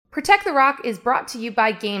Protect the Rock is brought to you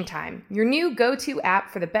by Game Time, your new go-to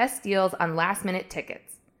app for the best deals on last-minute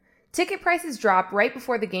tickets. Ticket prices drop right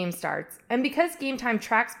before the game starts, and because Game Time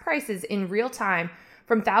tracks prices in real time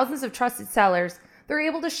from thousands of trusted sellers, they're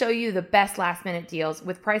able to show you the best last-minute deals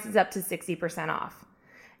with prices up to 60% off.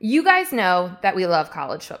 You guys know that we love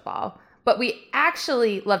college football, but we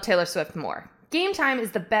actually love Taylor Swift more. Game Time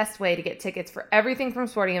is the best way to get tickets for everything from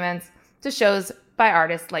sporting events to shows by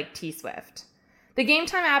artists like T Swift. The Game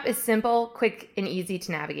Time app is simple, quick, and easy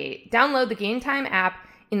to navigate. Download the Game Time app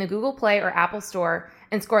in the Google Play or Apple Store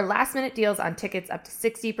and score last-minute deals on tickets up to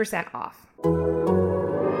 60% off.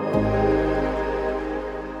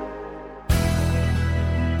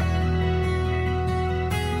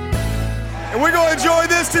 And we're going to enjoy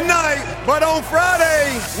this tonight, but on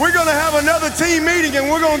Friday, we're going to have another team meeting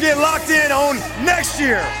and we're going to get locked in on next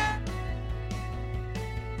year.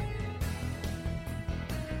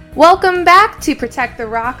 Welcome back to Protect the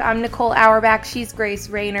Rock. I'm Nicole Auerbach. She's Grace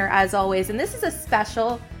Rayner, as always. And this is a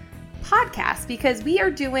special podcast because we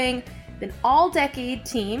are doing an all-decade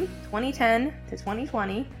team, 2010 to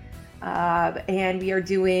 2020. And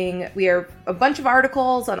we are a bunch of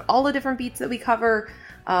articles on all the different beats that we cover,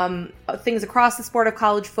 things across the sport of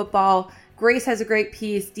college football. Grace has a great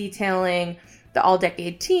piece detailing the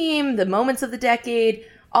all-decade team, the moments of the decade,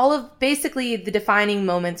 all of basically the defining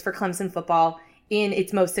moments for Clemson football in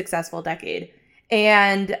its most successful decade.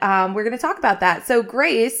 And we're going to talk about that. So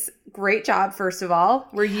Grace, great job, first of all.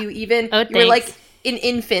 Were you even, you were like an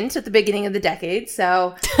infant at the beginning of the decade.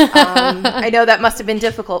 So I know that must have been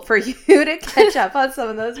difficult for you to catch up on some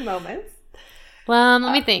of those moments. Well,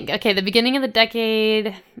 let me think. Okay, the beginning of the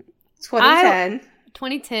decade.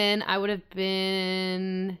 2010. I would have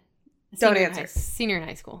been Don't answer. Senior in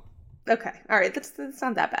high school. Okay. All right. That's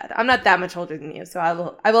not that bad. I'm not that much older than you, so I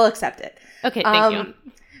will accept it. Okay. Thank you.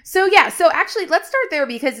 So actually let's start there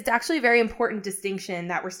because it's actually a very important distinction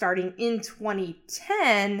that we're starting in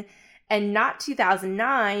 2010 and not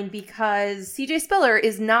 2009 because CJ Spiller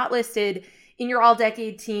is not listed in your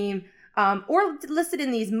all-decade team or listed in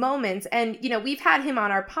these moments. And, we've had him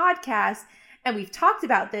on our podcast and we've talked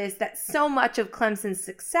about this, that so much of Clemson's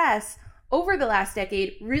success over the last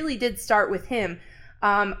decade really did start with him.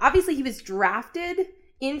 Obviously, he was drafted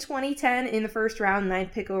in 2010 in the first round,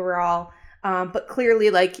 9th pick overall, but clearly,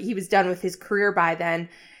 he was done with his career by then.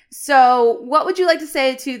 So what would you like to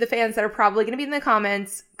say to the fans that are probably going to be in the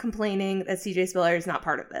comments complaining that CJ Spiller is not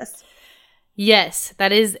part of this? Yes,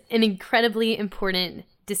 that is an incredibly important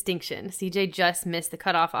distinction. CJ just missed the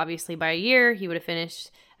cutoff, obviously, by a year. He would have finished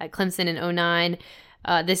at Clemson in 2009.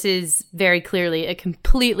 This is very clearly a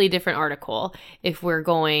completely different article if we're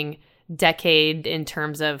going decade in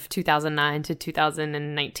terms of 2009 to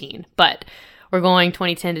 2019, but we're going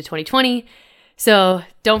 2010 to 2020, so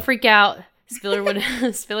don't freak out. Spiller would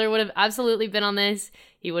have absolutely been on this.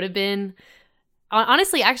 He would have been,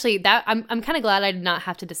 honestly, actually, that I'm kind of glad I did not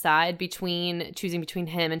have to decide choosing between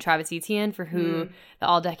him and Travis Etienne for who the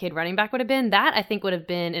all-decade running back would have been. That I think would have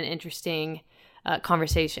been an interesting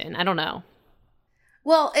conversation. I don't know.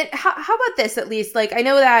 Well, how about this at least? I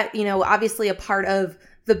know that obviously a part of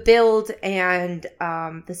the build and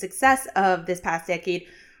the success of this past decade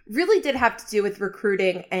really did have to do with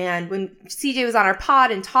recruiting. And when CJ was on our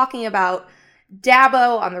pod and talking about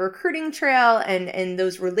Dabo on the recruiting trail and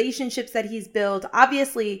those relationships that he's built,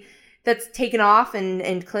 obviously that's taken off and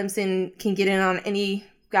Clemson can get in on any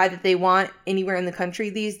guy that they want anywhere in the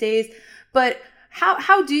country these days. But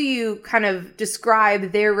how do you kind of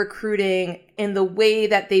describe their recruiting and the way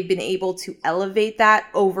that they've been able to elevate that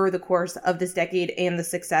over the course of this decade and the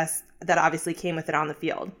success that obviously came with it on the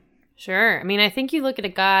field? Sure. I mean, I think you look at a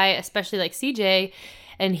guy, especially like CJ,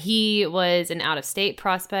 and he was an out-of-state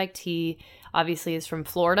prospect. He obviously is from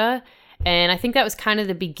Florida. And I think that was kind of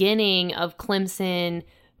the beginning of Clemson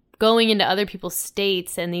going into other people's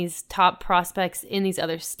states and these top prospects in these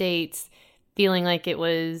other states feeling like it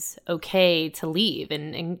was okay to leave.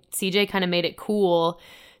 And CJ kind of made it cool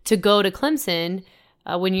to go to Clemson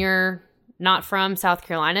when you're not from South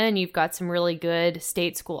Carolina and you've got some really good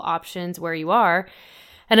state school options where you are.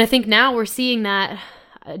 And I think now we're seeing that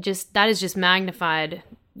that is just magnified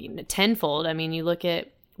tenfold. I mean, you look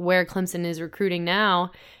at where Clemson is recruiting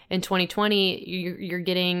now in 2020, you're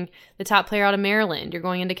getting the top player out of Maryland. You're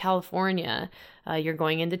going into California. You're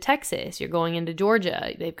going into Texas. You're going into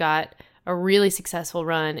Georgia. They've got a really successful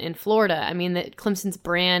run in Florida. I mean, that Clemson's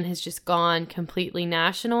brand has just gone completely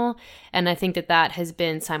national, and I think that has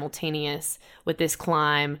been simultaneous with this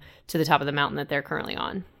climb to the top of the mountain that they're currently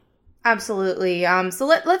on. Absolutely. So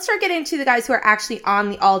let's start getting into the guys who are actually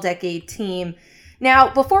on the all-decade team.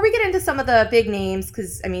 Now, before we get into some of the big names,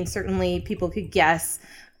 because, I mean, certainly people could guess,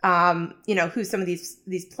 who some of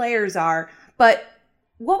these players are. But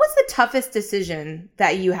what was the toughest decision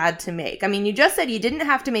that you had to make? I mean, you just said you didn't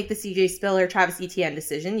have to make the CJ Spiller, Travis Etienne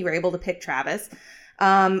decision. You were able to pick Travis.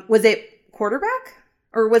 Was it quarterback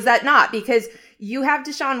or was that not? Because you have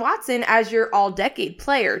Deshaun Watson as your all-decade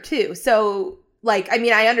player too. So,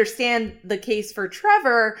 I understand the case for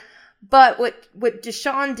Trevor, but what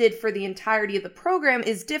Deshaun did for the entirety of the program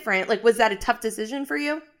is different. Was that a tough decision for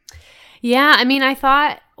you? Yeah, I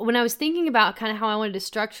thought when I was thinking about kind of how I wanted to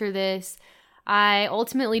structure this, I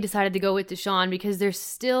ultimately decided to go with Deshaun because there's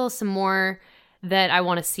still some more that I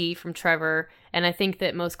want to see from Trevor, and I think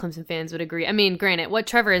that most Clemson fans would agree. Granted, what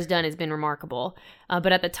Trevor has done has been remarkable,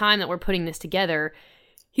 but at the time that we're putting this together,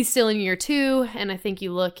 he's still in year 2, and I think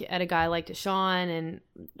you look at a guy like Deshaun, and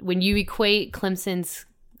when you equate Clemson's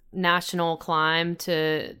national climb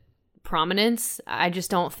to prominence, I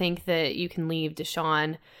just don't think that you can leave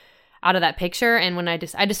Deshaun out of that picture. And when I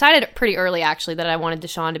decided pretty early actually that I wanted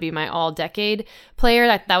Deshaun to be my all-decade player.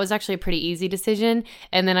 That was actually a pretty easy decision.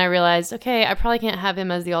 And then I realized, okay, I probably can't have him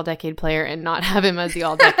as the all-decade player and not have him as the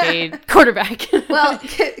all-decade quarterback. Well,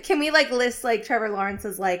 can we list Trevor Lawrence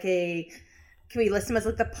as can we list him as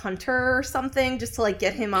the punter or something just to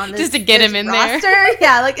get him on this, just to get him in roster? There?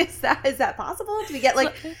 Yeah, is that possible? Do we get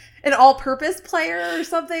an all-purpose player or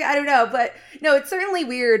something? I don't know, but no, it's certainly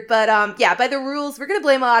weird. But by the rules, we're gonna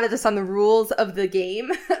blame a lot of this on the rules of the game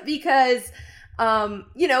because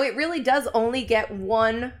it really does only get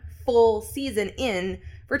one full season in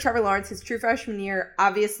for Trevor Lawrence. His true freshman year,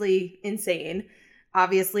 obviously insane,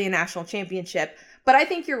 obviously a national championship. But I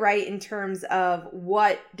think you're right in terms of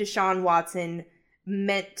what Deshaun Watson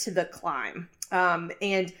meant to the climb.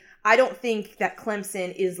 And I don't think that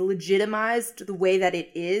Clemson is legitimized the way that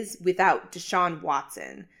it is without Deshaun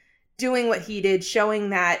Watson doing what he did,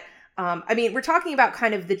 showing that, we're talking about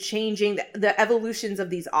kind of the changing, the evolutions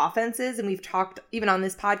of these offenses. And we've talked even on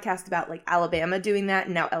this podcast about Alabama doing that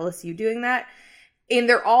and now LSU doing that. And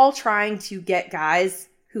they're all trying to get guys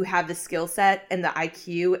who have the skill set and the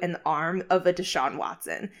IQ and the arm of a Deshaun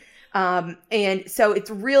Watson. And so it's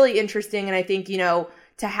really interesting. And I think,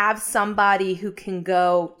 to have somebody who can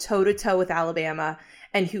go toe-to-toe with Alabama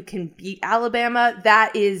and who can beat Alabama,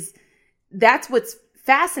 that's what's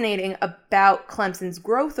fascinating about Clemson's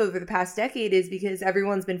growth over the past decade is because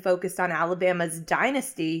everyone's been focused on Alabama's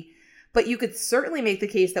dynasty, but you could certainly make the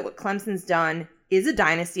case that what Clemson's done is a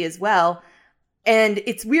dynasty as well. And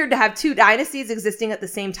it's weird to have two dynasties existing at the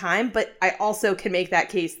same time, but I also can make that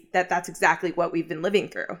case that that's exactly what we've been living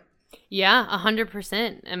through. Yeah,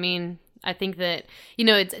 100%. I think that,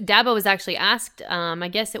 Dabo was actually asked, I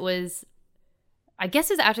guess it was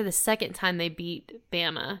after the second time they beat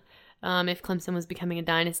Bama, if Clemson was becoming a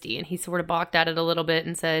dynasty. And he sort of balked at it a little bit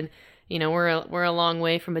and said, we're a long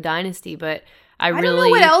way from a dynasty, but I don't know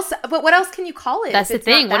what else, but what else can you call it? That's the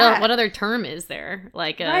thing. What other term is there?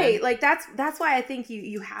 Right. That's why I think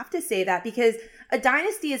you have to say that because a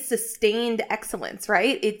dynasty is sustained excellence,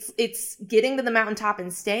 right? It's getting to the mountaintop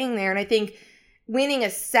and staying there. And I think winning a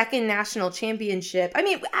second national championship,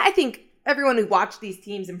 I think everyone who watched these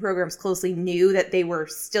teams and programs closely knew that they were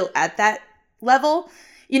still at that level,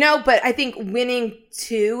 but I think winning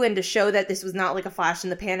 2 and to show that this was not a flash in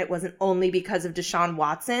the pan, it wasn't only because of Deshaun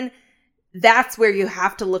Watson. That's where you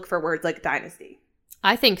have to look for words like dynasty.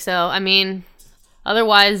 I think so.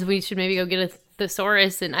 Otherwise we should maybe go get a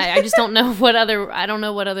thesaurus, and I just don't know what other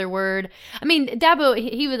word. Dabo,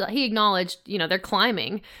 he acknowledged, they're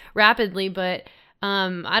climbing rapidly, but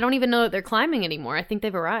I don't even know that they're climbing anymore. I think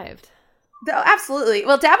they've arrived. Oh, absolutely.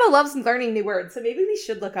 Well, Dabo loves learning new words, so maybe we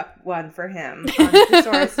should look up one for him on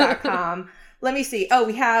thesaurus.com. Let me see. Oh,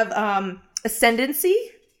 we have ascendancy,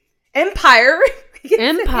 empire.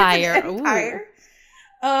 Empire.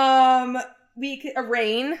 We could a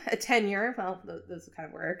reign, a tenure. Well, those kind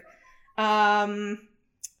of work.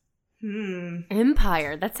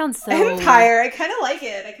 Empire. That sounds so. Empire. I kind of like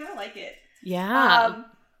it. Yeah.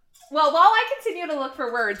 Well, while I continue to look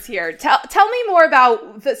for words here, tell me more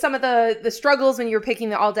about some of the struggles when you were picking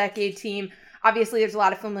the all-decade team. Obviously, there's a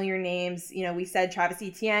lot of familiar names. We said Travis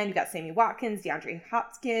Etienne. You got Sammy Watkins, DeAndre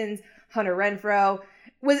Hopkins, Hunter Renfrow.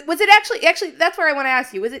 Was it actually that's where I want to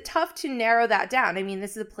ask you, was it tough to narrow that down?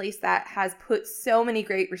 This is a place that has put so many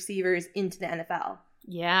great receivers into the NFL.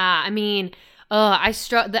 Yeah,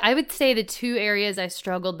 I would say the 2 areas I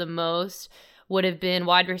struggled the most would have been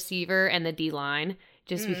wide receiver and the D-line,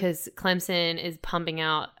 just because Clemson is pumping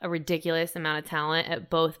out a ridiculous amount of talent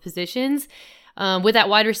at both positions. With that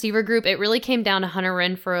wide receiver group, it really came down to Hunter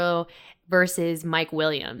Renfrow versus Mike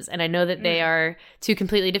Williams. And I know that they are 2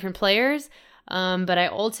 completely different players, but I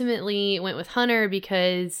ultimately went with Hunter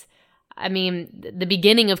because I mean, the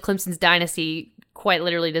beginning of Clemson's dynasty quite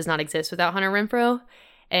literally does not exist without Hunter Renfrow.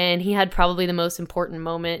 And he had probably the most important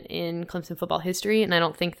moment in Clemson football history. And I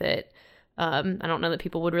don't think that, I don't know that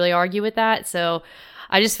people would really argue with that. So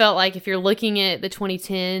I just felt like if you're looking at the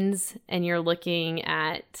 2010s and you're looking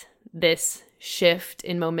at this shift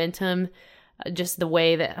in momentum, just the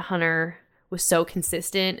way that Hunter was so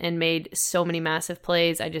consistent and made so many massive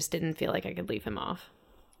plays, I just didn't feel like I could leave him off.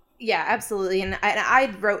 Yeah, absolutely. And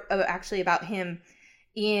I wrote actually about him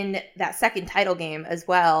in that second title game as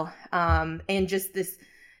well. And just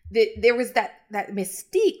there was that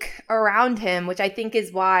mystique around him, which I think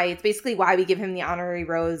is why, it's basically why we give him the honorary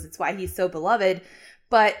rose. It's why he's so beloved.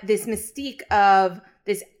 But this mystique of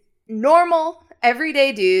this normal,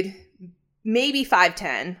 everyday dude, maybe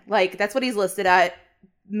 5'10", like that's what he's listed at,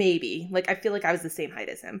 maybe. Like I feel like I was the same height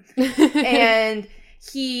as him. And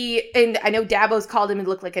I know Dabo's called him to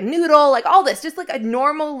look like a noodle, like all this, just like a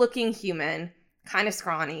normal looking human, kind of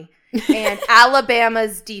scrawny. And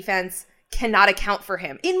Alabama's defense cannot account for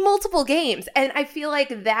him in multiple games. And I feel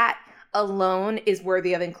like that alone is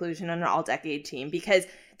worthy of inclusion on an all-decade team, because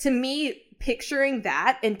to me, picturing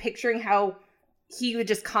that and picturing how he would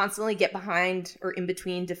just constantly get behind or in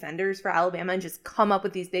between defenders for Alabama and just come up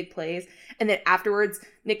with these big plays. And then afterwards,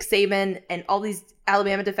 Nick Saban and all these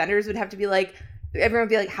Alabama defenders would have to be like, everyone would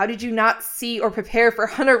be like, how did you not see or prepare for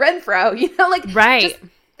Hunter Renfrow? You know, like, right. Just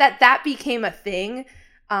that became a thing,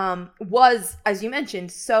 was, as you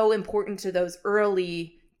mentioned, so important to those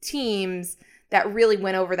early teams that really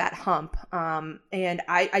went over that hump. And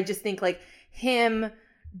I just think like him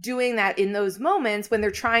doing that in those moments when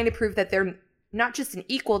they're trying to prove that they're not just an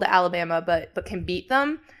equal to Alabama, but can beat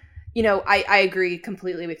them. You know, I agree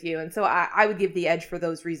completely with you. And so I would give the edge for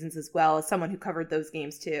those reasons as well, as someone who covered those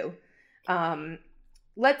games too.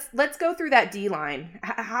 Let's go through that D-line.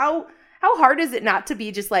 How hard is it not to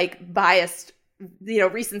be just like biased, you know,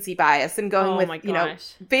 recency bias and going with, you know,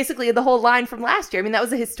 basically the whole line from last year? I mean, that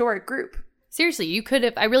was a historic group. Seriously,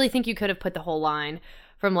 I really think you could have put the whole line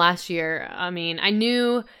from last year. I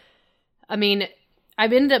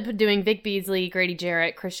ended up doing Vic Beasley, Grady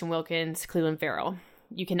Jarrett, Christian Wilkins, Cleveland Farrell.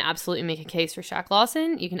 You can absolutely make a case for Shaq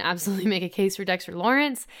Lawson. You can absolutely make a case for Dexter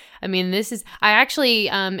Lawrence. I mean, I actually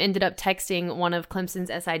ended up texting one of Clemson's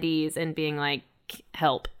SIDs and being like,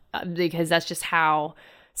 help, because that's just how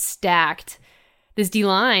stacked this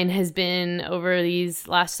D-line has been over these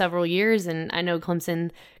last several years. And I know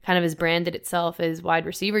Clemson kind of has branded itself as wide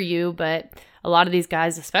receiver U, but a lot of these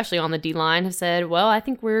guys, especially on the D-line, have said, well, I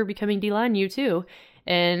think we're becoming D-line U too.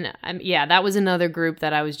 And that was another group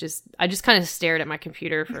that I just kind of stared at my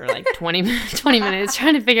computer for like 20 minutes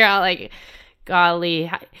trying to figure out, like,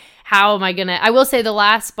 golly, how am I going to, I will say the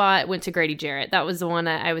last spot went to Grady Jarrett. That was the one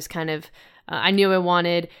that I was kind of, I knew I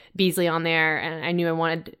wanted Beasley on there, and I knew I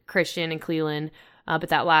wanted Christian and Cleveland. But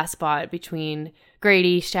that last spot between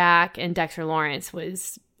Grady, Shaq, and Dexter Lawrence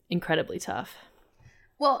was incredibly tough.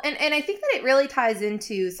 Well, and I think that it really ties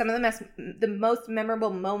into some of the most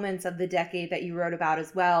memorable moments of the decade that you wrote about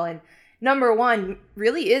as well. And number one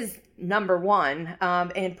really is number one,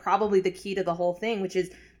 and probably the key to the whole thing, which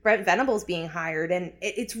is Brent Venables being hired. And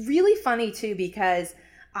it's really funny, too, because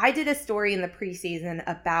I did a story in the preseason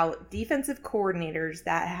about defensive coordinators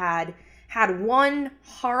that had one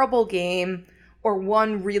horrible game or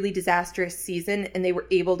one really disastrous season, and they were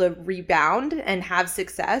able to rebound and have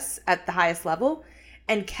success at the highest level.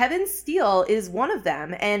 And Kevin Steele is one of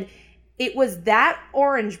them. And it was that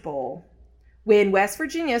Orange Bowl when West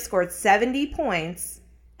Virginia scored 70 points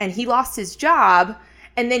and he lost his job.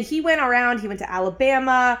 And then he went to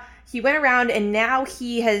Alabama, he went around, and now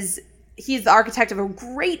he's the architect of a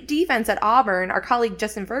great defense at Auburn. Our colleague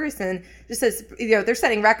Justin Ferguson just says, you know, they're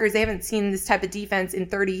setting records. They haven't seen this type of defense in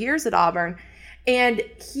 30 years at Auburn. And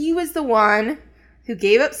he was the one who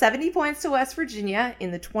gave up 70 points to West Virginia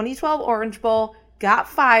in the 2012 Orange Bowl, got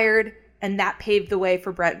fired, and that paved the way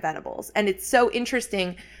for Brent Venables. And it's so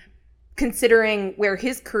interesting considering where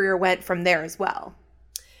his career went from there as well.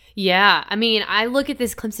 Yeah, I mean, I look at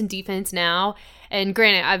this Clemson defense now, and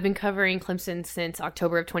granted, I've been covering Clemson since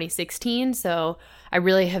October of 2016, so I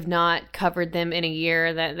really have not covered them in a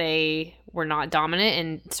year that they were not dominant,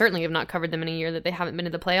 and certainly have not covered them in a year that they haven't been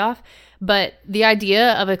in the playoff. But the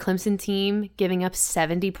idea of a Clemson team giving up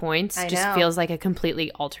 70 points just feels like a completely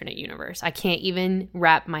alternate universe. I can't even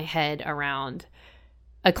wrap my head around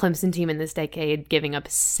a Clemson team in this decade giving up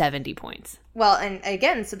 70 points. Well, and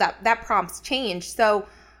again, so that prompts change. So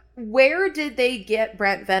where did they get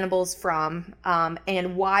Brent Venables from,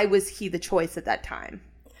 and why was he the choice at that time?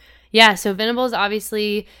 Yeah, so Venables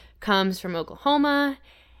obviously comes from Oklahoma,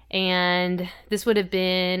 And this would have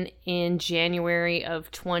been in January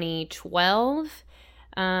of 2012.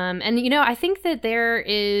 And, I think that there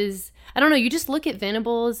is, I don't know, you just look at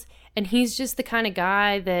Venables, and he's just the kind of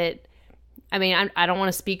guy that, I don't want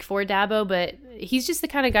to speak for Dabo, but he's just the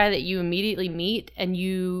kind of guy that you immediately meet and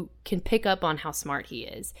you can pick up on how smart he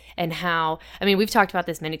is and how, we've talked about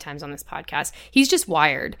this many times on this podcast. He's just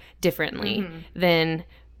wired differently than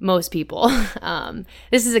most people.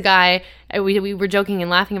 This is a guy, we were joking and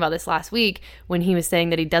laughing about this last week when he was saying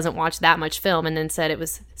that he doesn't watch that much film and then said it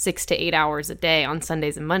was 6 to 8 hours a day on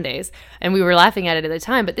Sundays and Mondays. And we were laughing at it at the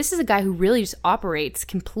time, but this is a guy who really just operates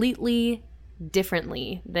completely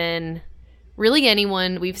differently than really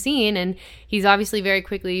anyone we've seen. And he's obviously very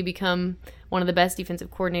quickly become one of the best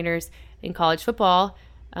defensive coordinators in college football.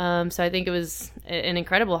 So I think it was an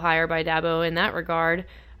incredible hire by Dabo in that regard.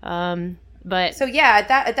 But so yeah,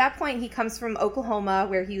 at that point he comes from Oklahoma,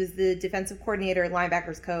 where he was the defensive coordinator and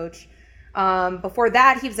linebackers coach. Before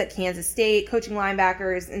that, he was at Kansas State coaching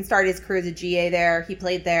linebackers and started his career as a GA there. He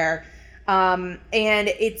played there, and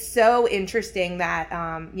it's so interesting that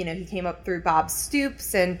he came up through Bob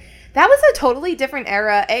Stoops, and that was a totally different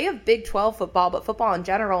era, of Big 12 football, but football in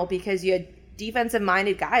general, because you had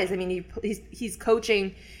defensive-minded guys. He's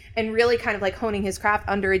coaching and really kind of like honing his craft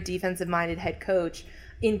under a defensive-minded head coach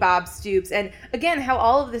in Bob Stoops. And again, how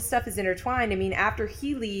all of this stuff is intertwined. After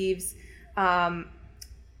he leaves, or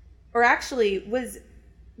actually, was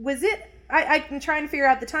it? I'm trying to figure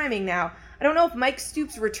out the timing now. I don't know if Mike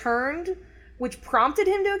Stoops returned, which prompted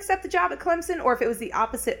him to accept the job at Clemson, or if it was the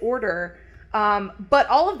opposite order. But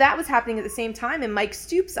all of that was happening at the same time. And Mike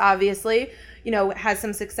Stoops, obviously, has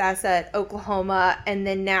some success at Oklahoma, and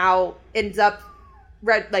then now ends up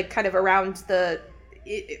kind of around the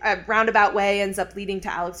roundabout way ends up leading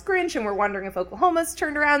to Alex Grinch, and we're wondering if Oklahoma's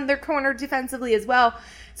turned around their corner defensively as well.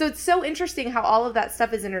 So it's so interesting how all of that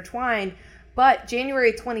stuff is intertwined. But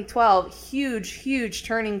January 2012, huge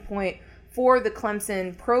turning point for the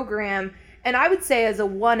Clemson program. And I would say as a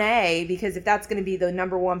 1A, because if that's going to be the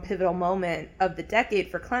number one pivotal moment of the decade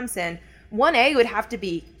for Clemson, 1A would have to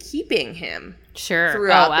be keeping him. Sure.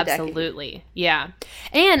 Throughout the absolutely. Decade. Yeah.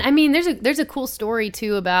 And there's a cool story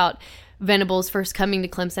too about Venables first coming to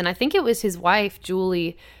Clemson. I think it was his wife,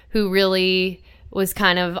 Julie, who really was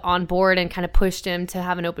kind of on board and kind of pushed him to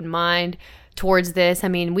have an open mind towards this.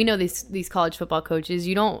 We know these college football coaches,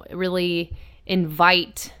 you don't really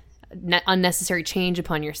invite unnecessary change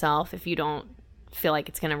upon yourself if you don't feel like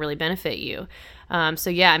it's going to really benefit you.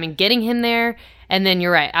 So yeah, getting him there, and then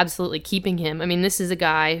you're right, absolutely keeping him. This is a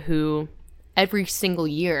guy who every single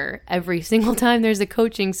year, every single time there's a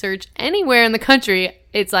coaching search anywhere in the country,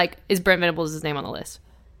 it's like, is Brent Venables' name on the list?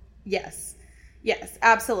 Yes,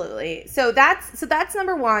 absolutely. So that's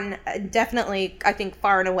number one. Definitely, I think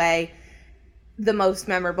far and away the most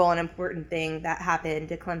memorable and important thing that happened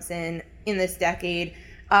to Clemson in this decade.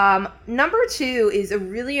 Number two is a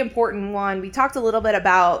really important one. We talked a little bit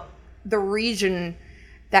about the region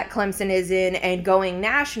that Clemson is in and going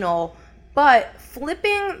national, but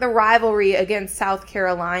flipping the rivalry against South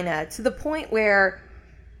Carolina to the point where,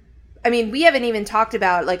 we haven't even talked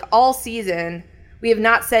about, all season, we have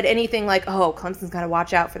not said anything like, oh, Clemson's got to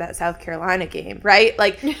watch out for that South Carolina game, right?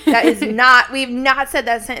 That is not, we've not said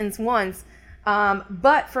that sentence once.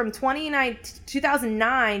 But from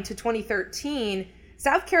 2009 to 2013,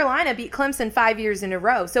 South Carolina beat Clemson 5 years in a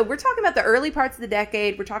row. So we're talking about the early parts of the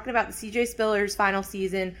decade. We're talking about the C.J. Spiller's final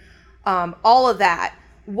season, all of that.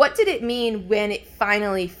 What did it mean when it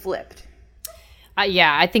finally flipped?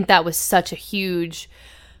 I think that was such a huge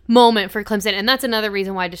moment for Clemson. And that's another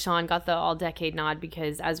reason why Deshaun got the all-decade nod,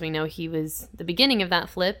 because as we know, he was the beginning of that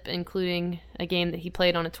flip, including a game that he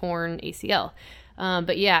played on a torn ACL.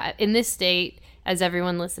 But yeah, in this state, as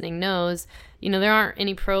everyone listening knows, there aren't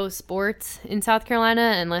any pro sports in South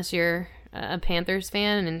Carolina unless you're a Panthers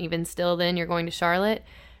fan, and even still then you're going to Charlotte.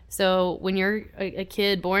 So when you're a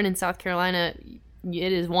kid born in South Carolina,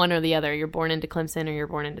 it is one or the other. You're born into Clemson or you're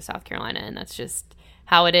born into South Carolina, and that's just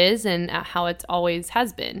how it is and how it always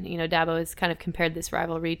has been. Dabo has kind of compared this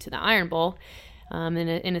rivalry to the Iron Bowl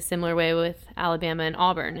in a similar way with Alabama and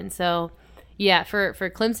Auburn. And so, yeah, for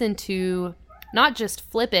Clemson to not just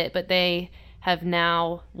flip it, but they have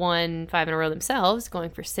now won 5 in a row themselves, going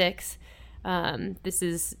for 6. This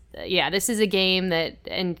is a game that,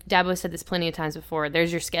 and Dabo said this plenty of times before,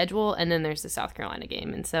 there's your schedule and then there's the South Carolina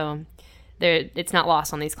game. And so it's not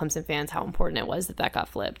lost on these Clemson fans how important it was that got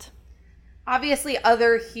flipped. Obviously,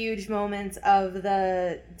 other huge moments of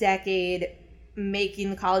the decade, making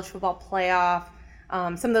the college football playoff,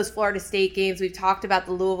 some of those Florida State games. We've talked about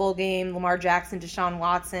the Louisville game, Lamar Jackson, Deshaun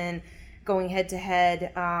Watson, going head to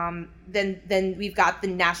head. Then we've got the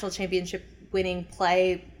national championship winning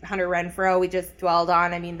play, Hunter Renfrow, we just dwelled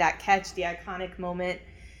on. I mean, that catch, the iconic moment.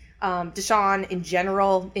 Deshaun in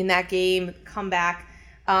general in that game, comeback.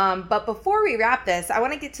 But before we wrap this, I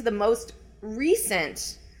want to get to the most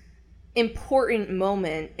recent important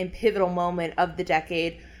moment and pivotal moment of the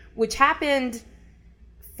decade, which happened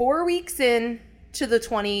 4 weeks in to the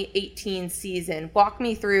 2018 season. Walk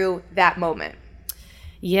me through that moment.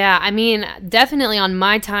 Yeah, I mean, definitely on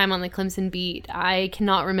my time on the Clemson beat, I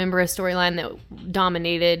cannot remember a storyline that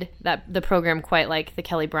dominated the program quite like the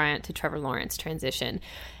Kelly Bryant to Trevor Lawrence transition.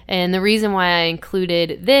 And the reason why I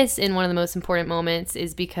included this in one of the most important moments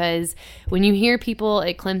is because when you hear people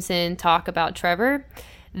at Clemson talk about Trevor,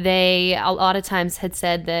 they a lot of times had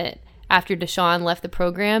said that after Deshaun left the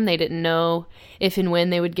program, they didn't know if and when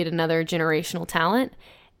they would get another generational talent.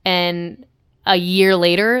 And a year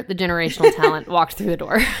later, the generational talent walked through the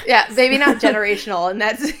door. Yeah, maybe not generational, and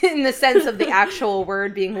that's in the sense of the actual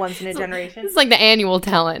word being once in a generation. It's like the annual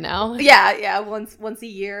talent now. Yeah, once a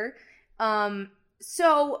year.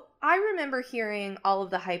 So I remember hearing all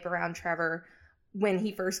of the hype around Trevor when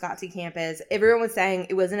he first got to campus. Everyone was saying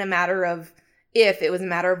it wasn't a matter of if, it was a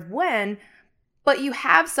matter of when. But you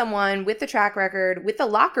have someone with the track record, with the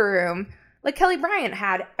locker room, like Kelly Bryant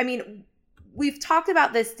had. I mean, we've talked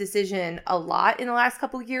about this decision a lot in the last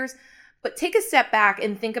couple of years, but take a step back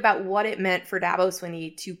and think about what it meant for Dabo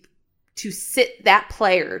Swinney to sit that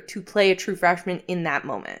player to play a true freshman in that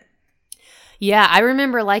moment. Yeah, I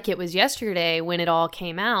remember like it was yesterday when it all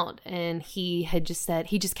came out, and he had just said,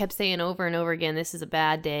 he just kept saying over and over again, this is a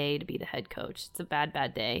bad day to be the head coach. It's a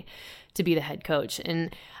bad day to be the head coach.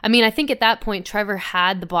 And I mean, I think at that point, Trevor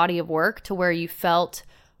had the body of work to where you felt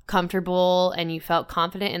comfortable and you felt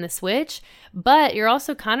confident in the switch, but you're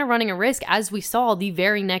also kind of running a risk, as we saw the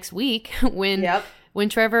very next week when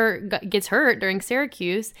Trevor gets hurt during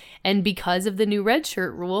Syracuse, and because of the new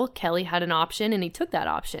redshirt rule, Kelly had an option and he took that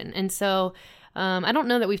option. And so I don't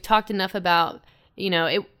know that we've talked enough about,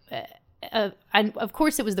 of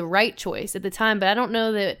course it was the right choice at the time, but I don't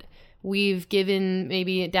know that we've given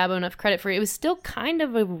maybe Dabo enough credit for it. It was still kind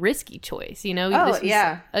of a risky choice, This was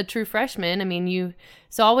a true freshman. I mean, you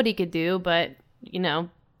saw what he could do, but,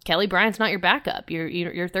 Kelly Bryant's not your backup.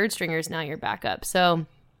 Your third stringer is now your backup. So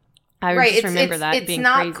I just remember that being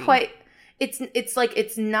crazy.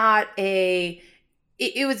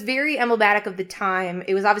 It was very emblematic of the time.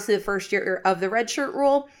 It was obviously the first year of the redshirt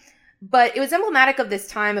rule, but it was emblematic of this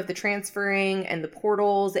time of the transferring and the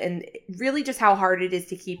portals and really just how hard it is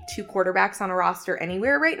to keep two quarterbacks on a roster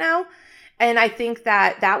anywhere right now. And I think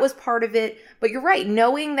that was part of it. But you're right,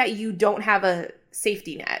 knowing that you don't have a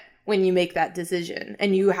safety net when you make that decision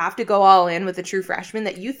and you have to go all in with a true freshman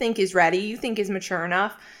that you think is ready, you think is mature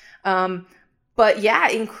enough. But yeah,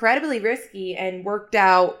 incredibly risky and worked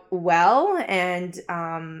out well. And,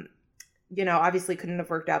 obviously couldn't have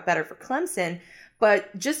worked out better for Clemson,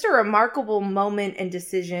 but just a remarkable moment and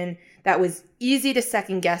decision that was easy to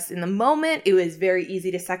second guess in the moment. It was very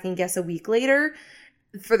easy to second guess a week later.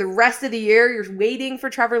 For the rest of the year, you're waiting for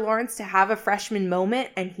Trevor Lawrence to have a freshman moment,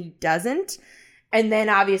 and he doesn't. And then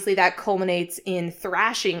obviously that culminates in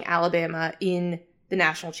thrashing Alabama in the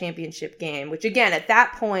national championship game, which again, at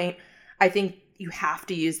that point, I think you have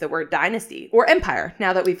to use the word dynasty or empire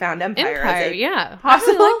now that we found empire as a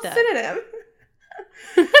possible synonym.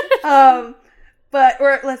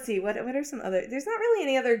 Or let's see, what are some other, there's not really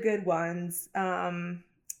any other good ones.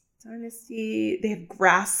 Dynasty, they have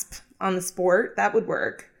grasp on the sport. That would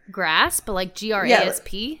work. Grasp, like Grasp?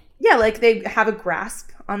 Yeah, like they have a grasp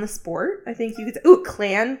on the sport. I think you could say, ooh,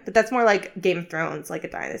 clan, but that's more like Game of Thrones, like a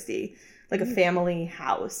dynasty, like a family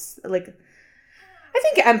house. Like, I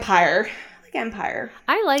think empire. Empire.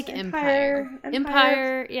 I like Empire,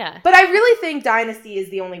 yeah. But I really think dynasty is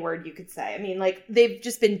the only word you could say. I mean, like, they've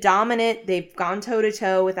just been dominant. They've gone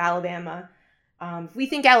toe-to-toe with Alabama. If we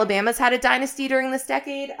think Alabama's had a dynasty during this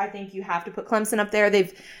decade, I think you have to put Clemson up there.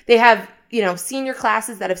 They have, senior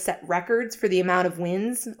classes that have set records for the amount of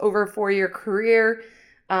wins over a 4-year career.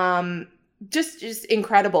 Just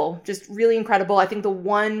incredible. Just really incredible. I think the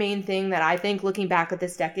one main thing that I think looking back at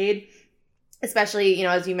this decade, especially,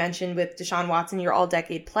 as you mentioned with Deshaun Watson, your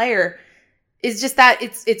all-decade player, is just that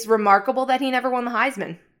it's remarkable that he never won the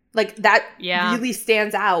Heisman. Like, that really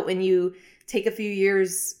stands out when you take a few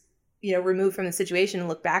years, removed from the situation and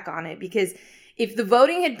look back on it. Because if the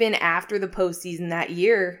voting had been after the postseason that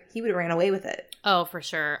year, he would have ran away with it. Oh, for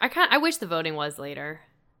sure. I wish the voting was later.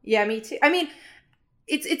 Yeah, me too. I mean,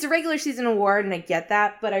 it's a regular season award, and I get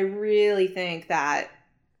that, but I really think that,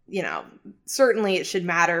 certainly it should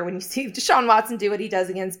matter when you see Deshaun Watson do what he does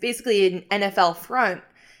against basically an NFL front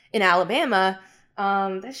in Alabama,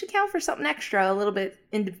 that should count for something extra a little bit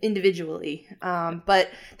individually. But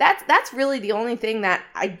that's really the only thing that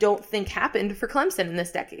I don't think happened for Clemson in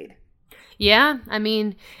this decade. Yeah, I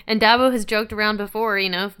mean, and Dabo has joked around before,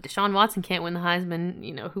 if Deshaun Watson can't win the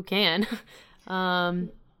Heisman, who can?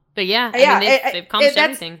 But yeah, I mean, they've accomplished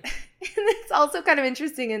everything. And it's also kind of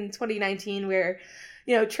interesting in 2019 where,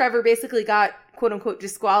 Trevor basically got, quote unquote,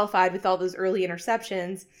 disqualified with all those early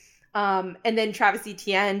interceptions. And then Travis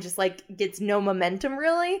Etienne just gets no momentum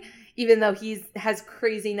really, even though has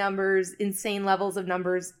crazy numbers, insane levels of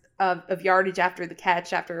numbers of yardage after the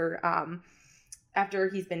catch, after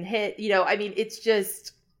he's been hit. I mean, it's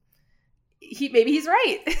just maybe he's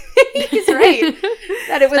right. He's right.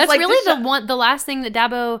 That it was that's really the last thing that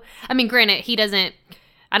Dabo. I mean, granted, he doesn't.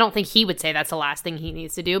 I don't think he would say that's the last thing he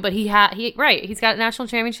needs to do, but he's got national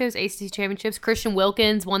championships, ACC championships. Christian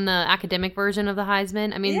Wilkins won the academic version of the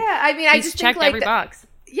Heisman. I mean, I just checked think every box.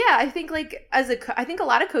 Yeah, I think I think a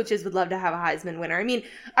lot of coaches would love to have a Heisman winner. I mean,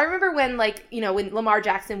 I remember when when Lamar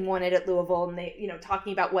Jackson won it at Louisville, and they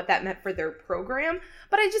talking about what that meant for their program.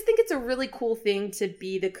 But I just think it's a really cool thing to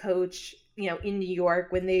be the coach in New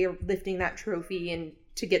York when they are lifting that trophy and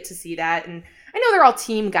to get to see that. And I know they're all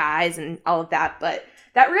team guys and all of that, but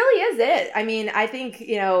that really is it. I mean, I think,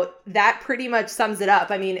 that pretty much sums it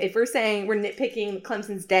up. I mean, if we're saying we're nitpicking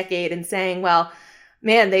Clemson's decade and saying, well,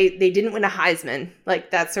 man, they didn't win a Heisman,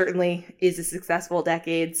 that certainly is a successful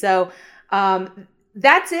decade. So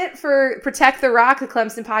that's it for Protect the Rock, the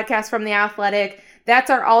Clemson podcast from The Athletic. That's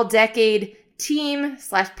our all-decade team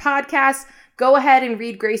 /podcast. Go ahead and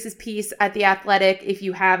read Grace's piece at The Athletic if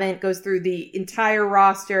you haven't. Goes through the entire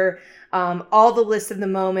roster, all the lists of the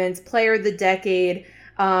moments, player of the decade,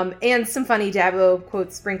 and some funny Dabo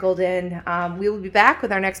quotes sprinkled in. We will be back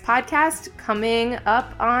with our next podcast coming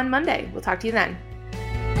up on Monday. We'll talk to you then.